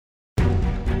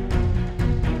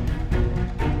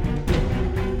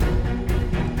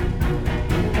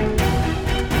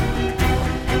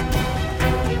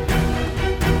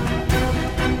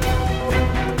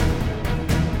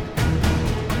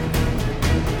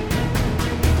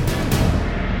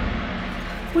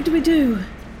What do we do?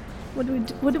 What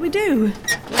do we do?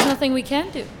 There's nothing we can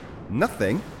do.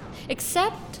 Nothing?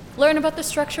 Except learn about the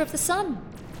structure of the sun.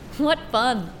 What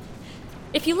fun.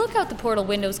 If you look out the portal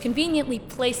windows conveniently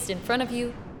placed in front of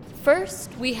you,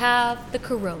 first we have the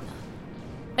corona.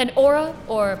 An aura,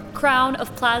 or crown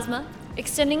of plasma,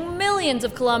 extending millions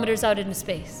of kilometers out into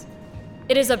space.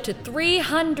 It is up to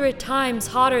 300 times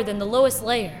hotter than the lowest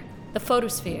layer, the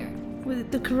photosphere. Well,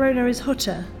 the corona is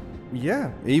hotter.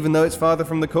 Yeah, even though it's farther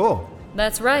from the core.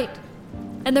 That's right.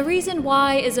 And the reason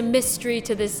why is a mystery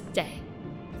to this day.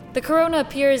 The corona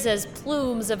appears as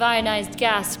plumes of ionized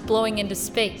gas blowing into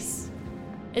space.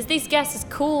 As these gases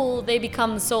cool, they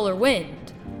become the solar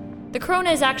wind. The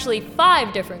corona is actually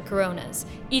 5 different coronas,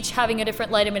 each having a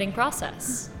different light-emitting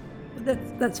process.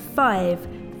 That's 5.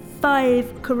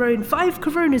 5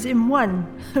 coronas in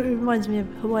one. It reminds me of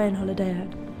a Hawaiian holiday I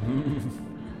had.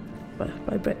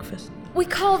 by breakfast. We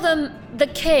call them the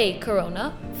K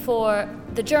corona for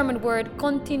the German word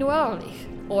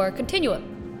kontinuierlich, or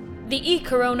continuum. The E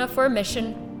corona for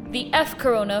emission, the F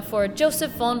corona for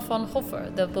Joseph von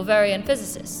Fraunhofer, the Bavarian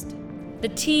physicist, the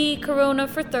T corona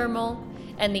for thermal,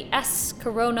 and the S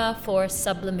corona for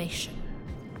sublimation.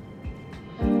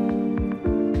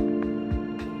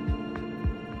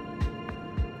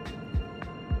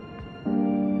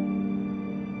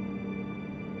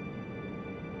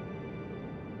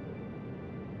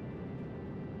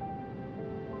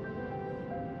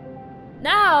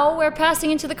 Now we're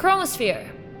passing into the chromosphere.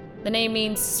 The name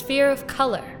means sphere of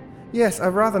color. Yes,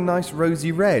 a rather nice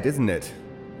rosy red, isn't it?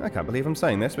 I can't believe I'm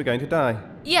saying this, we're going to die.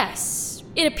 Yes,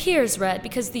 it appears red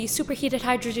because the superheated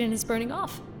hydrogen is burning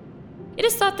off. It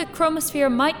is thought the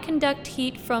chromosphere might conduct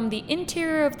heat from the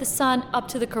interior of the sun up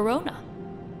to the corona.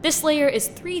 This layer is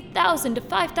 3,000 to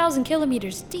 5,000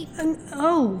 kilometers deep.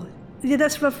 Yeah,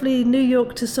 that's roughly New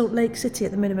York to Salt Lake City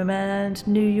at the minimum and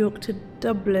New York to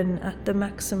Dublin at the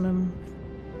maximum.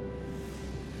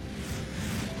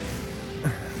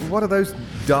 What are those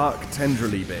dark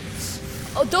tendrily bits?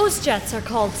 Oh, those jets are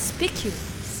called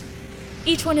spicules.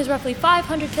 Each one is roughly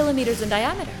 500 kilometers in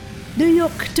diameter. New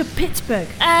York to Pittsburgh.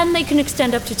 And they can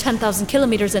extend up to 10,000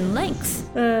 kilometers in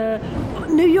length.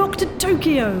 New York to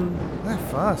Tokyo. They're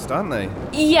fast, aren't they?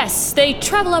 Yes, they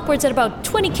travel upwards at about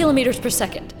 20 kilometers per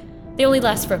second. They only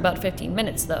last for about 15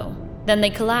 minutes, though. Then they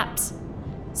collapse.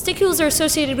 Spicules are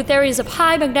associated with areas of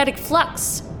high magnetic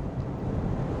flux.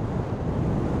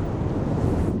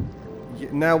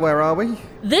 Now where are we?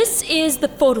 This is the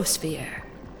photosphere.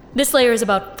 This layer is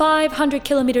about 500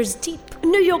 kilometers deep.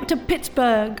 New York to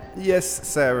Pittsburgh. Yes,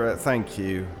 Sarah, thank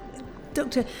you.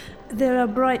 Doctor, there are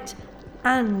bright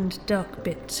and dark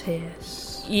bits here.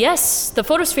 Yes, the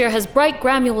photosphere has bright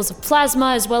granules of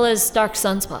plasma as well as dark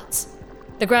sunspots.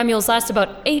 The granules last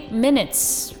about 8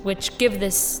 minutes, which give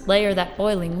this layer that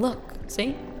boiling look,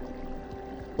 see?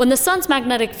 When the sun's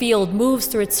magnetic field moves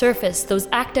through its surface, those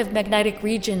active magnetic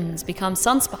regions become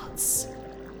sunspots.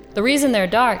 The reason they're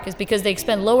dark is because they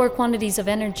expend lower quantities of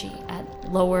energy at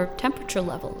lower temperature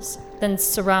levels than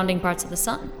surrounding parts of the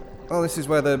sun. Oh, this is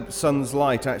where the sun's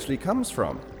light actually comes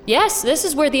from. Yes, this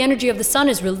is where the energy of the sun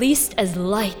is released as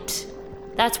light.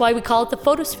 That's why we call it the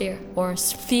photosphere, or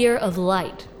sphere of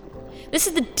light. This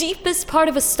is the deepest part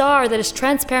of a star that is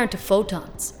transparent to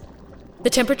photons. The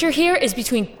temperature here is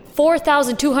between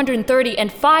 4,230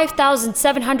 and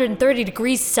 5,730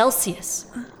 degrees Celsius.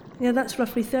 Yeah, that's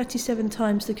roughly 37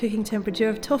 times the cooking temperature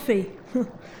of toffee.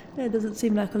 It doesn't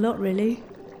seem like a lot, really.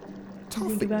 Toffee?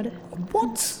 Think about it.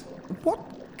 What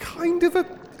kind of a...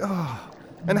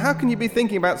 And how can you be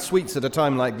thinking about sweets at a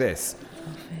time like this? Toffee.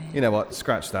 You know what,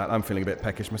 scratch that. I'm feeling a bit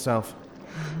peckish myself.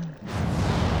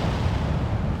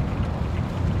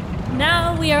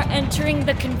 Now we are entering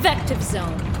the convective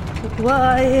zone.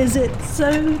 Why is it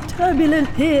so turbulent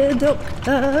here,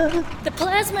 Doctor? The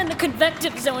plasma in the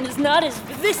convective zone is not as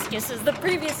viscous as the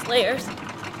previous layers.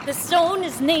 The zone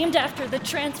is named after the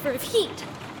transfer of heat.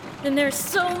 And there's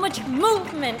so much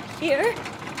movement here.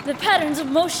 The patterns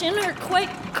of motion are quite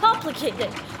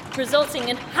complicated, resulting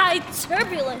in high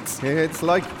turbulence. It's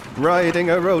like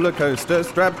riding a roller coaster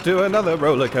strapped to another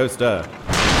roller coaster.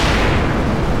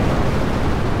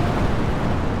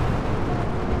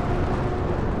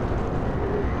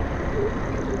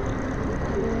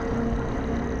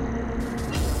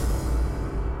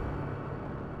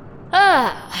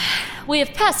 We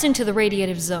have passed into the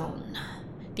radiative zone,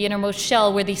 the innermost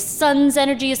shell where the sun's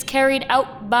energy is carried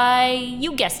out by,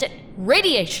 you guessed it,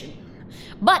 radiation.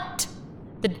 But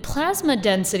the plasma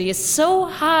density is so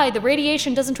high the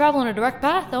radiation doesn't travel in a direct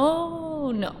path.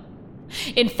 Oh, no.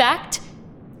 In fact,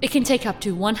 it can take up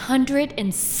to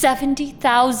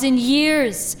 170,000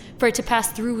 years for it to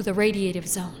pass through the radiative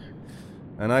zone.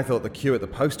 And I thought the queue at the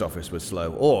post office was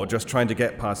slow, or just trying to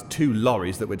get past 2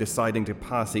 lorries that were deciding to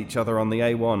pass each other on the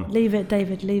A1. Leave it,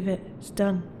 David, leave it. It's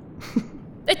done.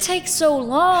 It takes so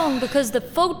long because the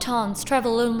photons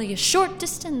travel only a short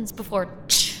distance before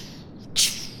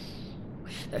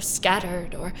they're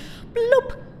scattered or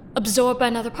bloop, absorbed by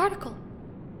another particle.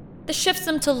 This shifts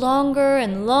them to longer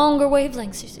and longer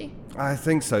wavelengths, you see. I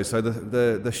think so. So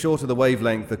the shorter the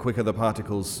wavelength, the quicker the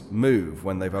particles move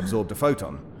when they've absorbed a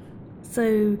photon.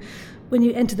 So, when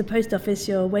you enter the post office,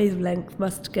 your wavelength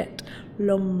must get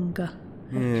longer.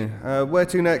 Yeah. Where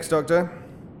to next, Doctor?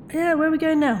 Yeah, where are we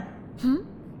going now?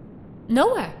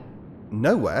 Nowhere.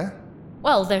 Nowhere?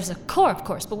 Well, there's a core, of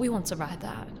course, but we won't survive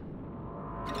that.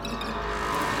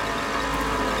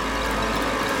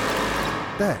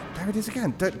 There it is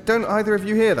again. Don't either of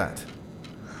you hear that?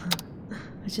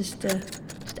 I just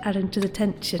adding to the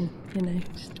tension,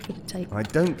 just for the tape. I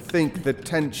don't think the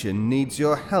tension needs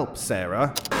your help,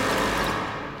 Sarah.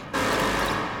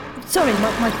 Sorry,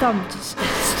 my thumb just.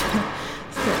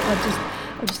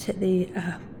 I'll just hit the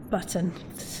button.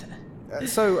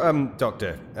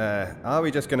 Doctor, are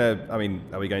we just gonna? Are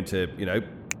we going to,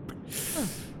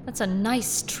 That's a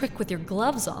nice trick with your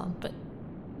gloves on, but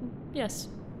yes,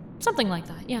 something like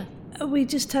that, yeah. We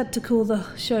just had to call the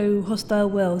show Hostile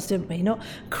Worlds, didn't we? Not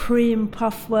Cream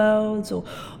Puff Worlds or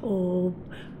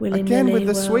Willy Again Nilly with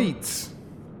the World. sweets.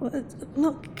 Well,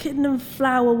 not Kitten and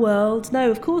Flower World. No,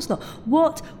 of course not.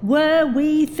 What were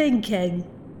we thinking?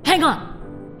 Hang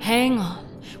on.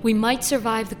 We might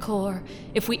survive the core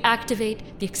if we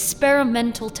activate the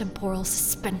experimental temporal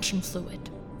suspension fluid.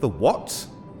 The what?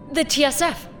 The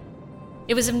TSF.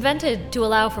 It was invented to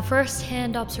allow for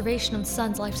first-hand observation of the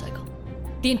sun's life cycle.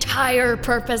 The entire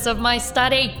purpose of my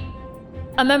study.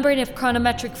 A membrane of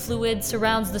chronometric fluid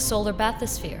surrounds the solar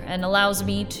bathysphere and allows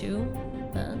me to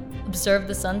observe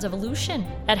the sun's evolution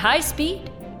at high speed.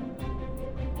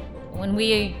 When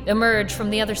we emerge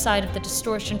from the other side of the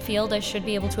distortion field, I should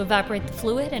be able to evaporate the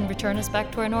fluid and return us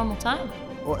back to our normal time.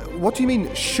 What do you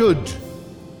mean, should?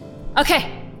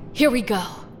 Okay, here we go.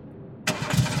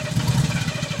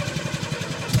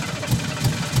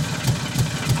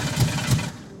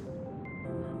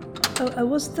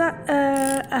 Was that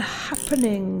a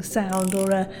happening sound or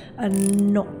a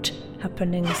not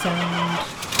happening sound?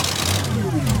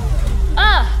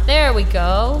 Ah, there we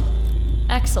go.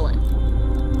 Excellent.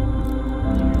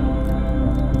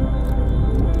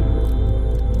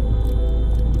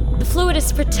 The fluid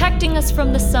is protecting us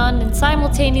from the sun and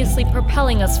simultaneously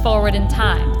propelling us forward in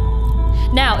time.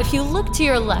 Now, if you look to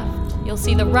your left, you'll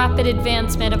see the rapid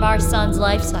advancement of our sun's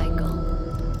life cycle.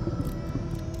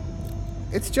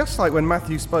 It's just like when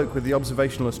Matthew spoke with the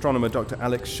observational astronomer Dr.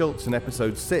 Alex Schultz in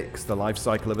episode 6, The Life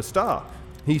Cycle of a Star.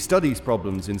 He studies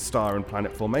problems in star and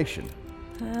planet formation.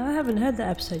 I haven't heard that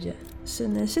episode yet. It's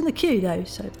in the queue though,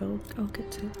 so I'll get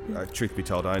to it. Yeah. Truth be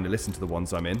told, I only listen to the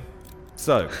ones I'm in.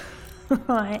 So,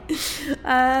 Right.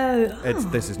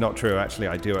 this is not true, actually.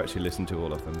 I do actually listen to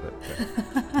all of them, but...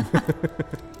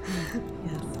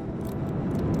 Yes.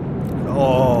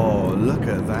 Oh, look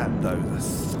at that, though. The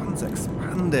sun's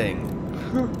expanding.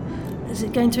 Is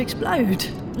it going to explode?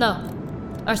 No,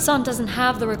 our sun doesn't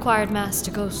have the required mass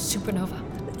to go supernova.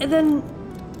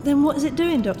 Then what is it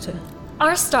doing, Doctor?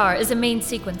 Our star is a main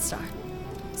sequence star.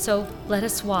 So let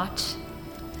us watch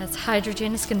as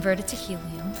hydrogen is converted to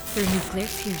helium through nuclear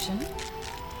fusion.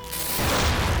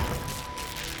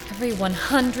 Every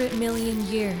 100 million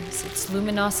years, its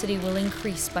luminosity will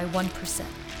increase by 1%.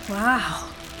 Wow,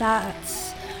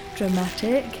 that's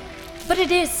dramatic. But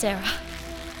it is, Sarah.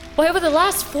 Why, over the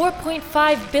last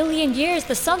 4.5 billion years,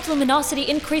 the sun's luminosity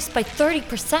increased by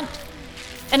 30%.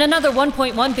 And another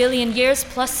 1.1 billion years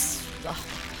plus...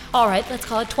 all right, let's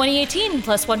call it 2018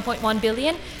 plus 1.1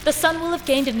 billion. The sun will have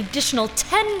gained an additional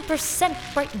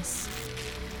 10% brightness,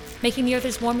 making the Earth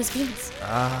as warm as Venus.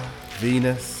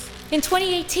 Venus. In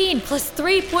 2018 plus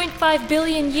 3.5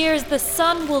 billion years, the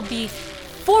sun will be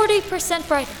 40%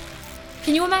 brighter.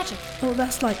 Can you imagine? Oh,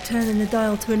 that's like turning the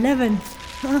dial to 11.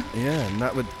 Huh? Yeah, and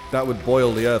that would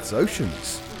boil the Earth's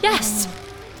oceans. Yes,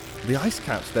 The ice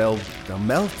caps, they'll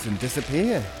melt and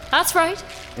disappear. that's right.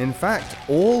 In fact,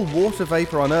 all water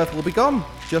vapor on Earth will be gone.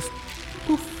 Just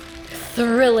poof.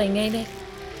 Thrilling, ain't it?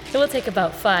 It will take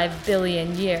about 5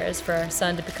 billion years for our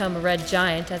sun to become a red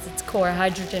giant as its core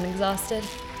hydrogen exhausted.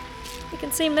 We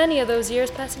can see many of those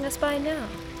years passing us by now.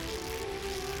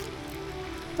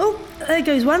 Oh, there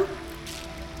goes one.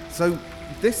 So,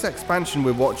 this expansion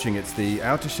we're watching, it's the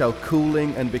outer shell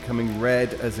cooling and becoming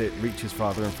red as it reaches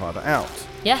farther and farther out.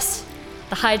 Yes,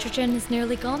 the hydrogen is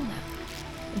nearly gone now,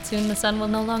 and soon the sun will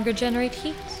no longer generate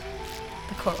heat.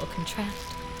 The core will contract.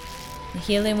 The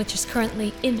helium, which is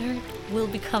currently inert, will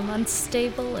become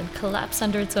unstable and collapse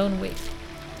under its own weight,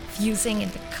 fusing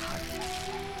into carbon.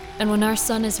 And when our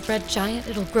sun is a red giant,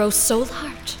 it'll grow so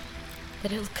large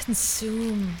that it'll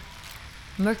consume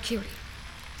Mercury,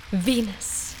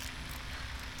 Venus,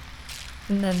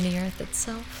 and then the Earth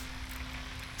itself.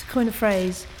 To coin a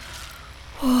phrase,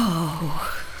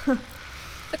 whoa.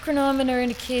 The chronometer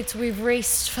indicates we've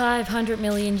raced 500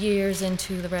 million years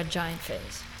into the red giant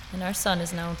phase, and our sun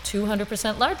is now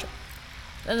 200% larger.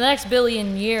 In the next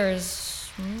billion years,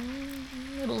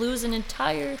 it'll lose an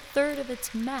entire third of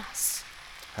its mass.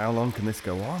 How long can this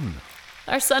go on?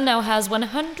 Our sun now has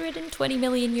 120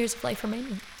 million years of life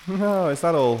remaining. No, is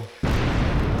that all?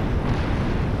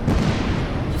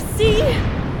 You see?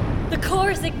 The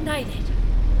core is ignited.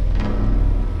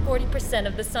 40%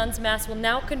 of the sun's mass will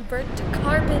now convert to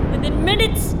carbon within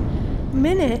minutes.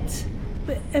 Minutes?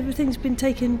 But everything's been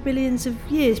taking billions of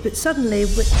years, but suddenly...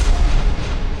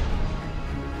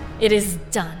 It is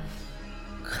done.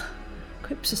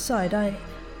 Quips aside, I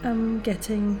am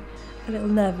getting a little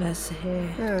nervous here.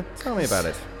 Yeah, tell me about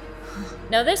it.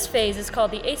 Now this phase is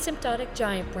called the asymptotic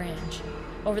giant branch.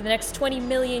 Over the next 20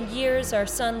 million years, our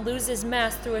sun loses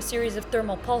mass through a series of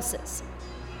thermal pulses.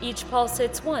 Each pulse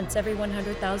hits once every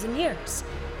 100,000 years.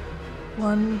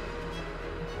 1,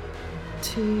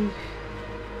 2,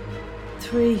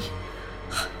 3.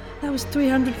 That was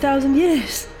 300,000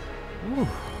 years. Ooh.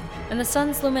 And the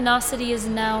sun's luminosity is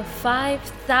now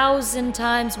 5,000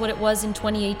 times what it was in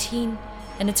 2018,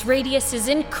 and its radius is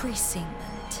increasing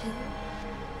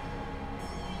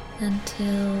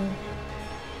until...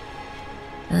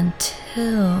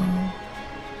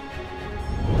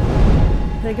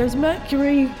 There goes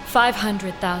Mercury.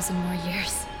 500,000 more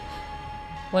years.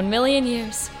 1 million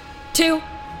years. 2.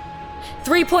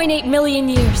 3.8 million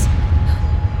years.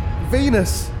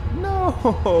 Venus! No!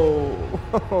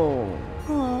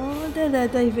 Oh, there,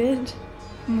 David.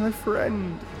 My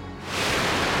friend.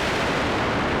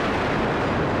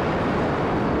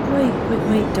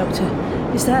 Wait, Doctor.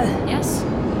 Is that... Yes,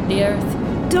 the Earth.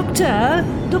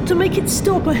 Doctor, make it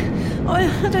stop. I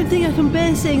don't think I can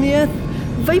bear seeing the Earth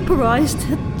vaporized.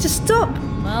 Just stop.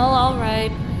 Well, all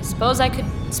right. I suppose I could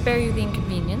spare you the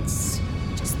inconvenience.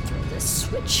 Just throw this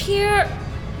switch here.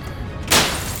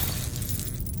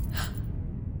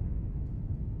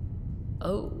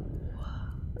 Oh.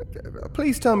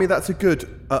 Please tell me that's a good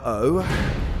uh-oh.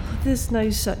 There's no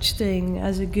such thing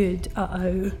as a good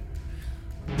uh-oh.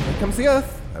 Here comes the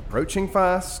Earth, approaching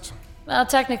fast. Well,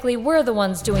 technically, we're the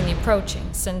ones doing the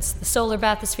approaching, since the solar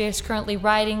bathysphere is currently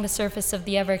riding the surface of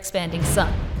the ever-expanding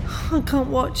sun. I can't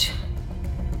watch.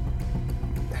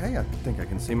 Hey, I think I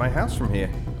can see my house from here.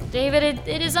 David,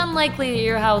 it is unlikely that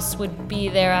your house would be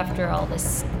there after all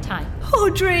this time.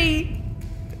 Audrey!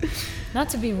 Not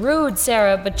to be rude,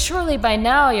 Sarah, but surely by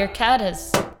now your cat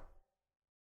has...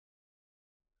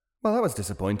 Well, that was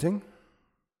disappointing.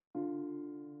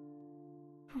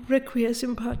 Requiesce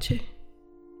in pace.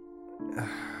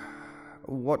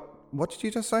 What did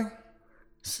you just say?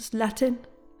 It's Latin.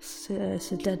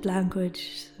 It's a dead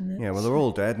language. Yeah, well, they're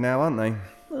all dead now, aren't they?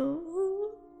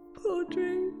 Oh,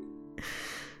 Audrey.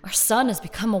 Our sun has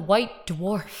become a white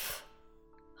dwarf.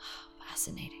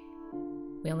 Fascinating.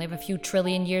 We only have a few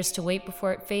trillion years to wait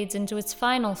before it fades into its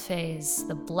final phase,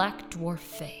 the black dwarf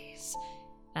phase,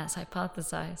 as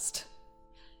hypothesized.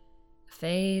 A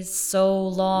phase so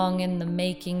long in the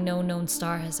making no known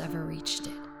star has ever reached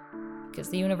it, because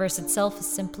the universe itself is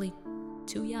simply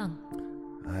too young.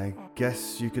 I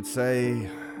guess you could say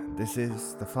this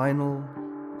is the final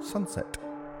sunset.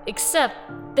 Except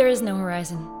there is no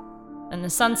horizon, and the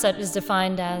sunset is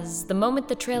defined as the moment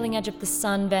the trailing edge of the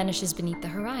sun vanishes beneath the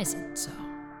horizon, so...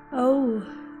 Oh,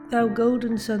 thou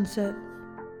golden sunset,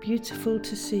 beautiful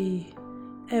to see,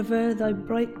 ever thy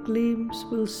bright gleams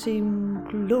will seem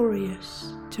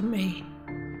glorious to me.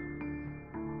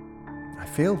 I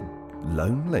feel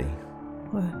lonely.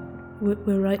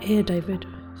 We're right here, David.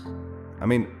 I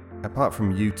mean, apart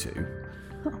from you two.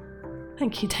 Oh,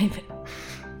 thank you, David.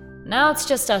 Now it's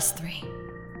just us three.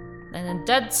 And a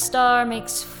dead star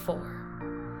makes 4.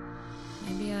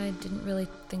 Maybe I didn't really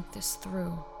think this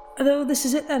through. Oh, this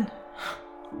is it then.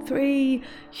 3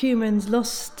 humans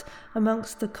lost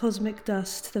amongst the cosmic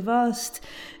dust, the vast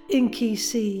inky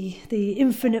sea, the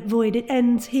infinite void. It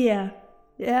ends here.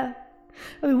 Yeah?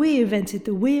 I mean, we invented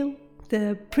the wheel,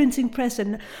 the printing press,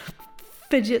 and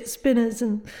fidget spinners,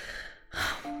 and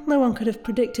no one could have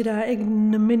predicted our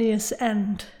ignominious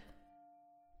end.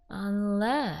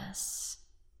 Unless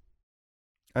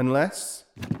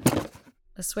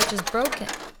the switch is broken.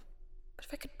 But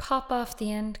if I could pop off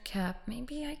the end cap,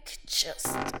 maybe I could just...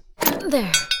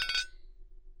 There.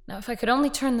 Now if I could only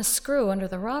turn the screw under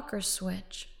the rocker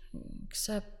switch.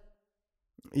 Except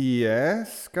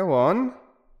Yes, go on.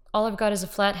 all I've got is a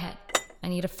flathead. I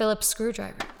need a Phillips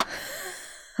screwdriver.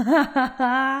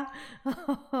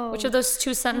 Which of those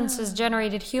two sentences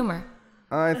generated humor?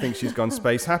 I think she's gone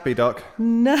space happy, Doc.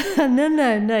 No.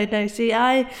 See,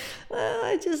 I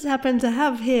just happen to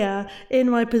have here in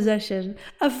my possession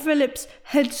a Phillips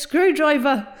head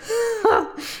screwdriver.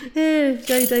 Here,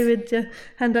 go, David.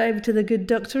 Hand that over to the good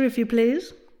doctor, if you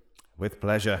please. With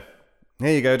pleasure.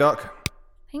 Here you go, Doc.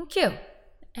 Thank you.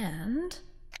 And...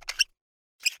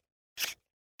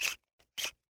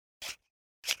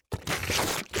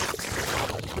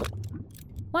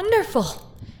 wonderful!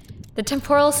 The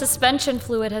temporal suspension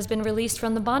fluid has been released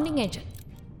from the bonding agent.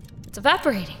 It's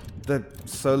evaporating. The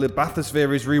solar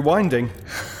bathysphere is rewinding.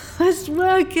 It's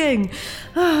working.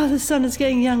 The sun is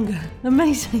getting younger.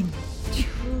 Amazing.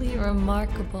 Truly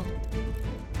remarkable.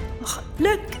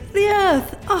 Look, the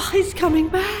Earth. It's coming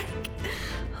back.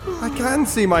 I can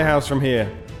see my house from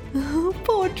here.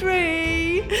 Poor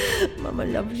tree. Mama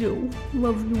loves you.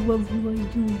 Love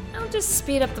you. I'll just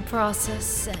speed up the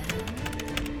process and...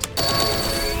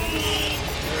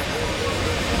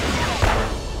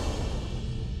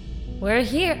 we're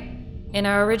here, in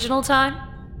our original time,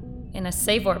 in a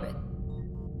safe orbit.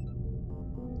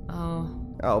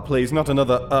 Oh, please, not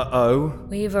another uh-oh.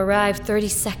 We've arrived 30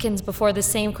 seconds before the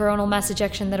same coronal mass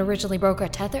ejection that originally broke our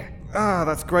tether.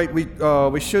 That's great.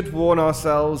 We should warn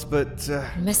ourselves, but...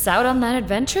 Miss out on that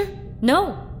adventure?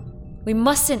 No! We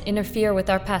mustn't interfere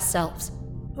with our past selves.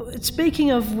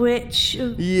 Speaking of which...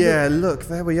 Yeah, look,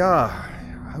 there we are.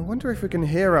 I wonder if we can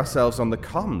hear ourselves on the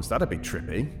comms. That'd be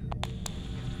trippy.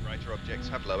 Brighter objects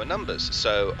have lower numbers,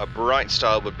 so a bright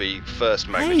star would be first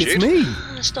magnitude. Hey, it's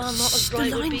me! A star not as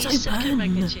bright would be line's second open.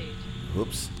 magnitude.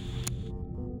 Whoops.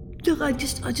 Look, I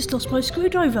just lost my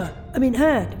screwdriver. I mean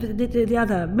her, the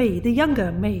other me, the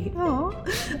younger me.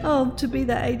 Oh, to be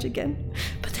that age again.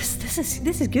 But this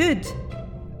is good.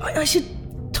 I should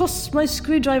toss my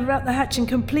screwdriver out the hatch and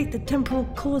complete the temporal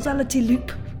causality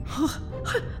loop.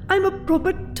 I'm a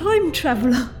proper time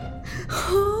traveller.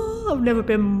 I've never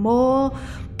been more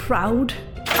proud.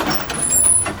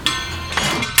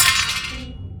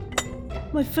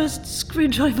 My first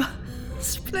screwdriver.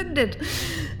 Splendid.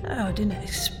 I didn't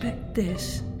expect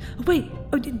this. Wait,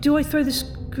 do I throw the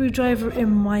screwdriver in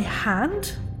my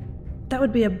hand? That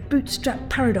would be a bootstrap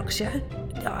paradox, yeah?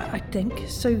 I think.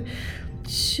 So,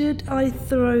 should I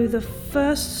throw the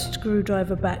first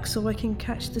screwdriver back so I can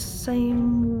catch the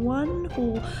same one?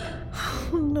 Or...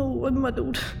 oh no, I'm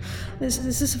muddled.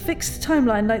 Is this a fixed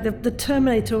timeline like the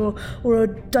Terminator or a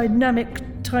dynamic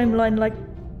timeline like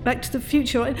Back to the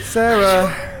Future?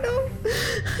 Sarah!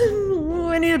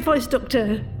 No. Any advice,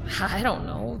 Doctor? I don't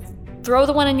know. Throw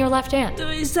the one in your left hand.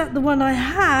 Is that the one I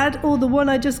had or the one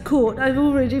I just caught? I've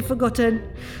already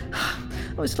forgotten.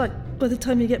 Oh, it's like by the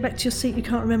time you get back to your seat, you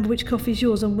can't remember which coffee's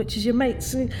yours and which is your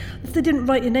mate's. If they didn't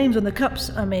write your names on the cups,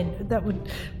 I mean, that would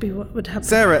be what would happen.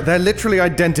 Sarah, they're literally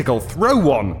identical. Throw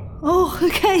one! Oh,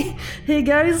 okay. Here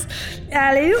goes.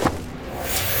 Alley.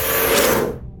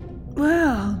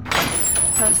 Well,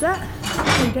 how's that?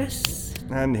 I guess.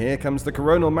 And here comes the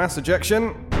coronal mass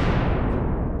ejection.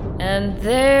 And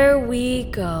there we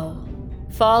go.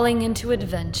 Falling into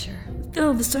adventure.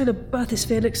 Oh, the solar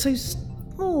bathysphere looks so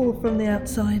small from the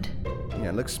outside. Yeah,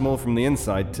 it looks small from the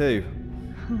inside, too.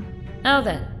 Now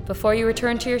then, before you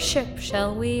return to your ship,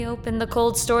 shall we open the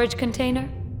cold storage container?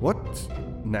 What?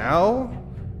 Now?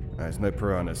 There's no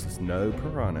piranhas. There's no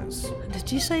piranhas.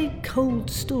 Did you say cold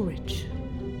storage?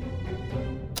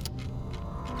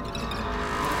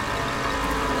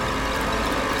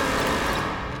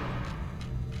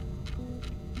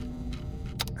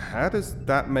 How does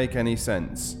that make any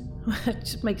sense? It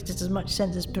just makes just as much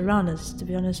sense as piranhas, to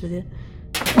be honest with you.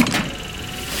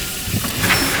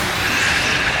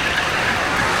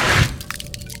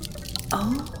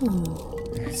 Oh.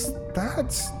 Is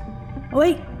that... Oh,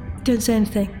 wait, don't say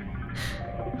anything.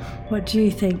 What do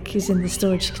you think is in the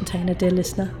storage container, dear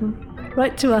listener?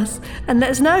 Write to us and let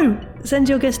us know. Send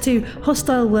your guess to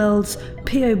Hostile Worlds,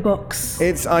 P.O. Box.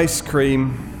 It's ice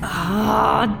cream.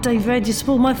 David, you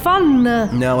spoiled my fun.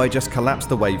 No, I just collapsed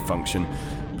the wave function.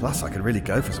 Plus, I could really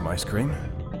go for some ice cream.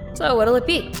 So what'll it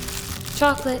be?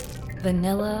 Chocolate,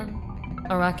 vanilla,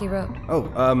 a rocky road? Oh,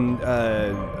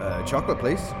 chocolate,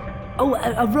 please. Oh,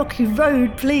 a rocky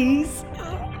road, please.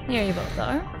 Here you both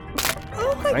are.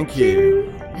 Oh, Thank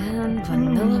you. And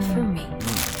vanilla for me.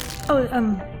 Oh,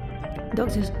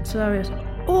 Dr. Solarius.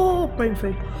 Oh, brain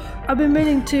food. I've been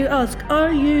meaning to ask,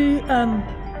 are you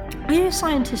a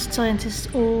scientist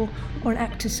or an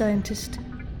actor scientist?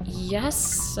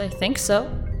 Yes, I think so.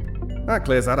 That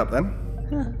clears that up then.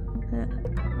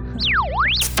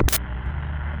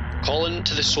 Colin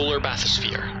to the solar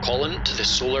bathysphere. Colin to the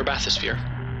solar bathysphere.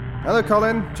 Hello,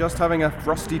 Colin. Just having a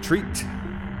frosty treat.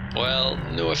 Well,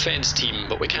 no offence, team,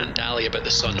 but we can't dally about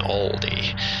the sun all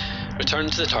day. Return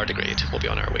to the tardigrade. We'll be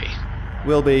on our way.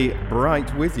 We'll be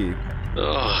right with you.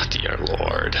 Oh, dear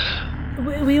lord.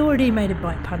 We already made a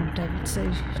bite pun, David, so...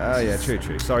 Yeah,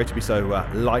 true. Sorry to be so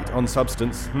light on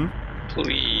substance.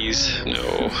 Please,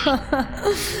 no.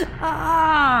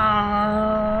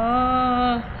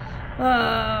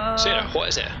 Sarah, what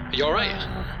is it? Are you alright?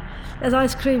 There's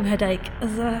ice cream headache.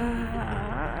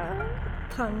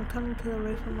 Tongue to the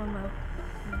roof of my mouth.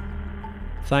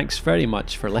 Thanks very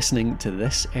much for listening to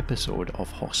this episode of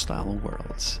Hostile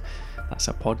Worlds. That's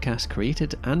a podcast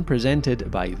created and presented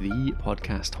by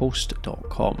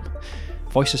thepodcasthost.com.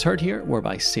 Voices heard here were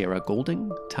by Sarah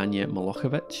Golding, Tanya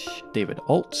Milojevic, David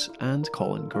Alt, and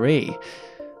Colin Gray.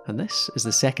 And this is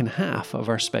the second half of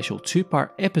our special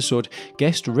two-part episode,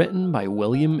 guest written by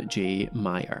William J.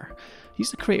 Meyer.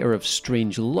 He's the creator of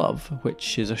Strange Love,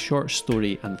 which is a short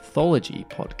story anthology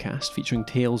podcast featuring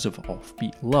tales of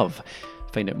offbeat love.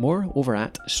 Find out more over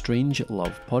at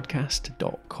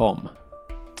strangelovepodcast.com.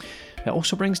 It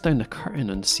also brings down the curtain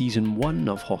on Season 1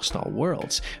 of Hostile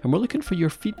Worlds, and we're looking for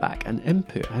your feedback and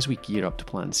input as we gear up to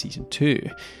plan Season 2.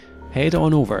 Head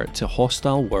on over to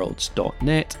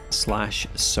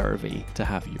hostileworlds.net/survey to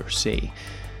have your say.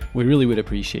 We really would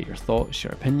appreciate your thoughts,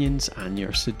 your opinions, and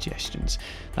your suggestions.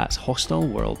 That's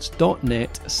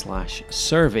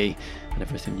hostileworlds.net/survey, and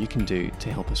everything you can do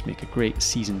to help us make a great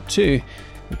Season 2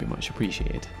 would be much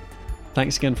appreciated.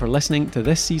 Thanks again for listening to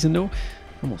this season though,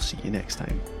 and we'll see you next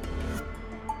time.